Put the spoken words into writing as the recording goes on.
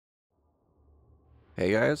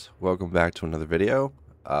Hey guys, welcome back to another video.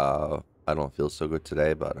 I don't feel so good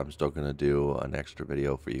today, but I'm still going to do an extra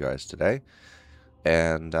video for you guys today.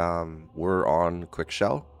 And we're on Quick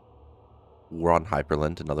Shell. We're on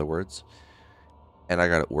Hyprland, in other words. And I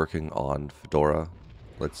got it working on Fedora.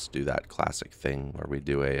 Let's do that classic thing where we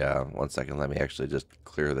do a, 1 second, let me actually just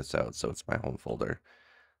clear this out so it's my home folder.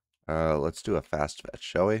 Let's do a fast fetch,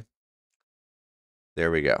 shall we?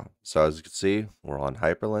 There we go. So as you can see, we're on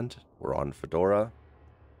Hyprland, we're on Fedora,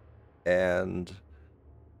 and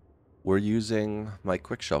we're using my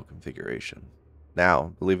Quick Shell configuration.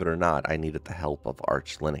 Now, believe it or not, I needed the help of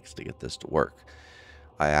Arch Linux to get this to work.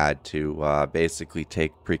 I had to basically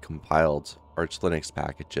take precompiled Arch Linux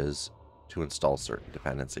packages to install certain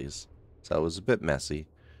dependencies. So it was a bit messy,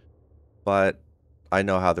 but I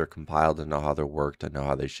know how they're compiled, I know how they're worked, I know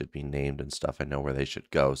how they should be named and stuff, I know where they should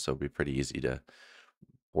go, so it'd be pretty easy to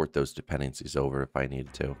port those dependencies over if I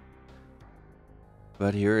needed to.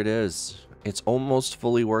 But here it is. It's almost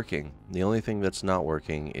fully working. The only thing that's not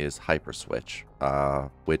working is Hyperswitch,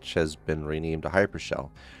 which has been renamed to Hypershell.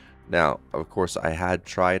 Now, of course, I had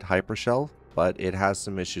tried Hypershell, but it has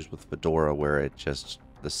some issues with Fedora where it just,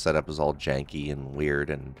 the setup is all janky and weird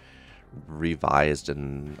and revised,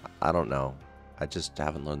 and I don't know. I just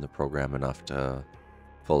haven't learned the program enough to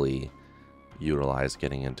fully utilize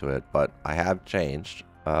getting into it, but I have changed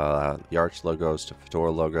the Arch logos to Fedora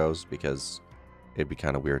logos because it'd be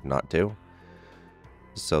kind of weird not to.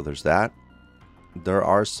 So there's that. There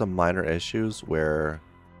are some minor issues where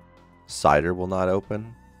Cider will not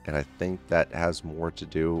open, and I think that has more to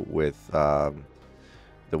do with the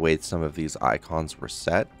way some of these icons were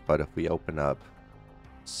set. But if we open up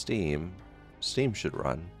Steam, Steam should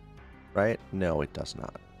run, right? No, it does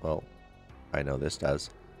not. Well, I know this does.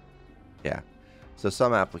 Yeah. So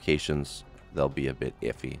some applications, they'll be a bit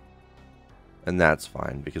iffy. And that's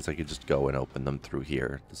fine, because I could just go and open them through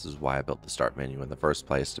here. This is why I built the start menu in the first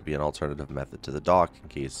place, to be an alternative method to the dock in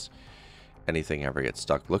case anything ever gets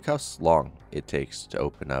stuck. Look how long it takes to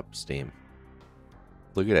open up Steam.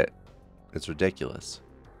 Look at it. It's ridiculous.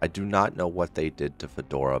 I do not know what they did to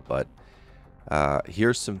Fedora, but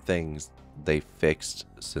here's some things they fixed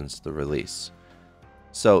since the release.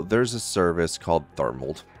 So there's a service called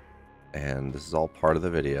Thermald, and this is all part of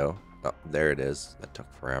the video. Oh, there it is. That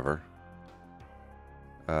took forever.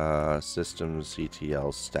 System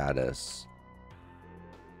CTL status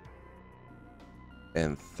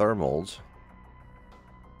and Thermald.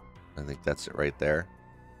 I think that's it right there.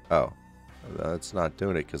 Oh, that's not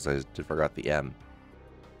doing it because I forgot the M.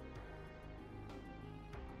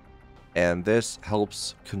 And this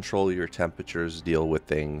helps control your temperatures, deal with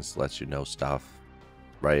things, lets you know stuff,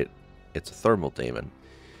 right? It's a thermal daemon.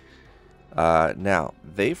 Now,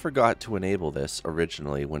 they forgot to enable this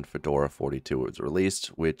originally when Fedora 42 was released,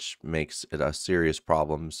 which makes it a serious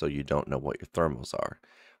problem so you don't know what your thermals are.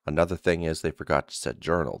 Another thing is they forgot to set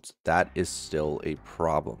journals. That is still a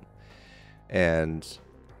problem. And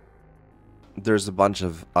there's a bunch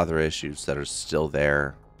of other issues that are still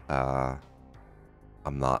there. I'm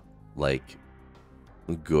not, like,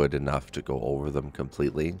 good enough to go over them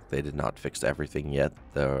completely. They did not fix everything yet.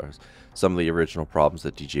 Some of the original problems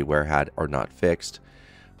that DJware had are not fixed,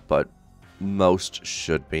 but most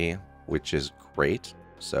should be, which is great.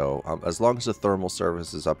 So as long as the thermal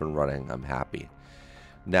service is up and running, I'm happy.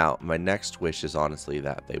 Now, my next wish is honestly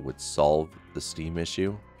that they would solve the Steam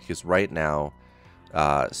issue, because right now,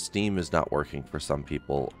 Steam is not working for some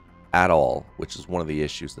people at all, which is one of the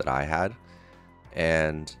issues that I had.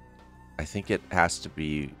 And I think it has to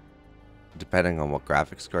be depending on what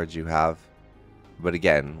graphics cards you have. But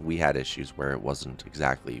again, we had issues where it wasn't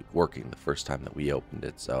exactly working the first time that we opened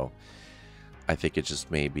it. So I think it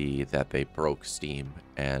just may be that they broke Steam,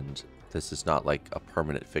 and this is not like a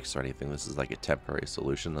permanent fix or anything. This is like a temporary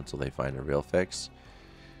solution until they find a real fix.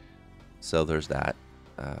 So there's that.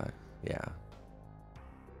 Yeah.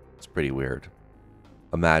 It's pretty weird.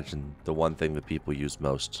 Imagine the one thing that people use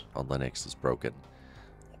most on Linux is broken.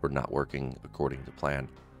 Or not working according to plan.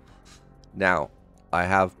 Now, I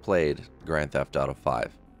have played Grand Theft Auto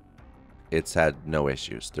 5. It's had no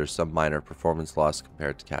issues. There's some minor performance loss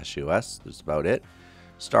compared to CachyOS. There's about it.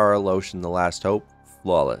 Star Ocean: The Last Hope,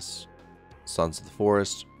 flawless. Sons of the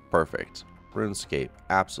Forest, perfect. RuneScape,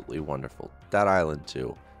 absolutely wonderful. Dead Island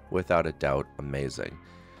 2, without a doubt, amazing.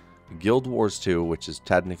 Guild Wars 2, which is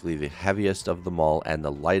technically the heaviest of them all and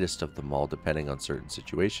the lightest of them all depending on certain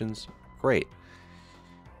situations, great.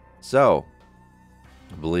 So,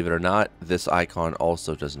 believe it or not, this icon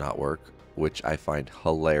also does not work, which I find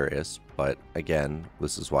hilarious. But again,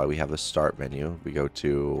 this is why we have the start menu. We go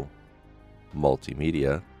to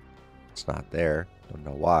multimedia. It's not there. Don't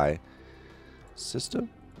know why. System,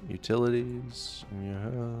 utilities,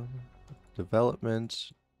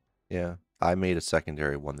 development. Yeah, I made a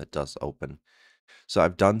secondary one that does open. So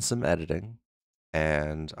I've done some editing,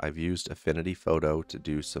 and I've used Affinity Photo to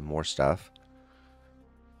do some more stuff.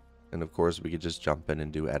 And of course, we could just jump in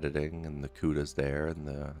and do editing, and the CUDA's there, and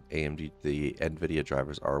the NVIDIA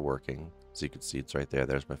drivers are working. So you can see it's right there.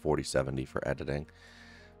 There's my 4070 for editing.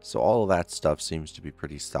 So all of that stuff seems to be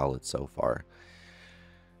pretty solid so far.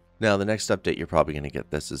 Now, the next update you're probably going to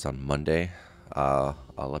get this is on Monday. I'll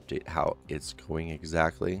update how it's going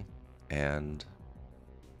exactly. And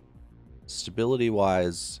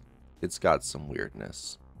stability-wise, it's got some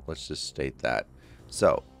weirdness. Let's just state that.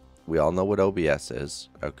 So, we all know what OBS is,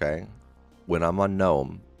 okay? When I'm on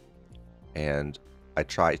Gnome and I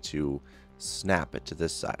try to snap it to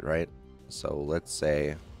this side, right? So let's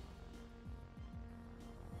say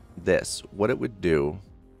this. What it would do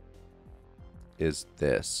is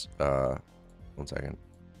this. 1 second.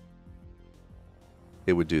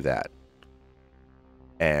 It would do that.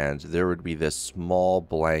 And there would be this small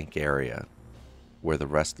blank area where the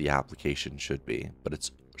rest of the application should be, but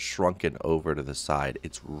it's shrunken over to the side.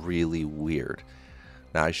 It's really weird.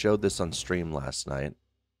 Now, I showed this on stream last night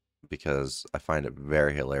because I find it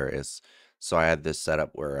very hilarious. So I had this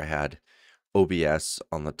setup where I had OBS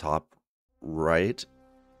on the top right,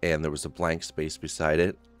 and there was a blank space beside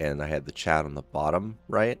it, and I had the chat on the bottom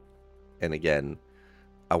right. And again,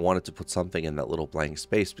 I wanted to put something in that little blank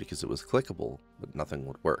space because it was clickable, but nothing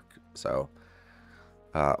would work. So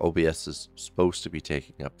OBS is supposed to be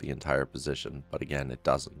taking up the entire position, but again, it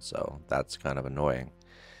doesn't, so that's kind of annoying.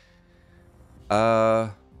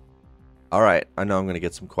 Alright, I know I'm going to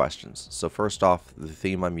get some questions. So first off, the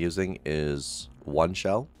theme I'm using is one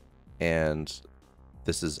shell, and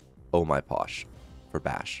this is Oh My Posh for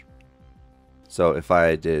Bash. So if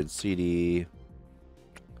I did CD...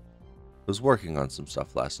 I was working on some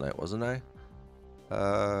stuff last night, wasn't I?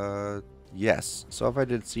 Yes. So if I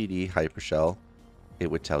did CD Hypershell, it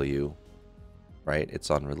would tell you, right, it's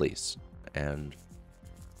on release. And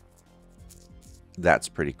that's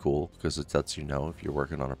pretty cool because it lets you know if you're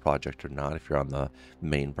working on a project or not, if you're on the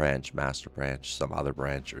main branch, master branch, some other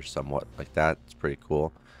branch, or somewhat like that. It's pretty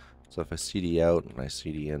cool. So if I CD out and I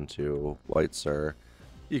CD into Whitesir,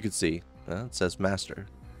 you can see it says master.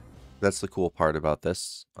 That's the cool part about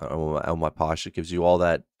this. On my Posh, it gives you all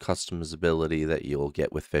that customizability that you'll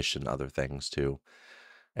get with Fish and other things too.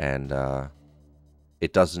 And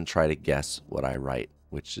it doesn't try to guess what I write,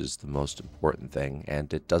 which is the most important thing.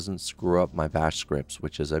 And it doesn't screw up my bash scripts,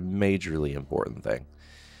 which is a majorly important thing.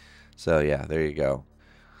 So yeah, there you go.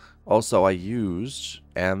 Also, I used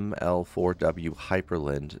ML4W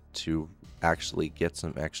Hyprland to actually get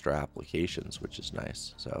some extra applications, which is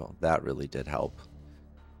nice. So that really did help.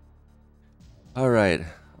 Alright,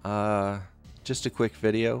 just a quick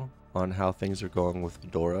video on how things are going with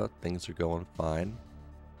Fedora. Things are going fine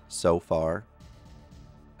so far.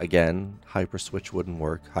 Again, Hyperswitch wouldn't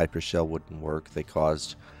work, Hypershell wouldn't work. They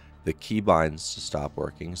caused the keybinds to stop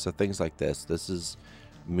working. So things like this. This is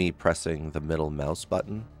me pressing the middle mouse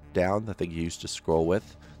button down, the thing you used to scroll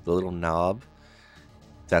with, the little knob.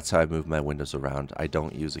 That's how I move my windows around. I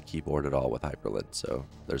don't use a keyboard at all with Hyprland, so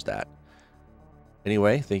there's that.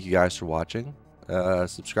 Anyway, thank you guys for watching.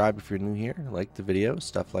 Subscribe if you're new here, like the video,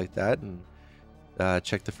 stuff like that, and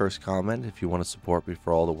check the first comment if you want to support me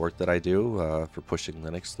for all the work that I do, for pushing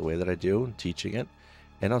Linux the way that I do and teaching it.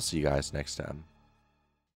 And I'll see you guys next time.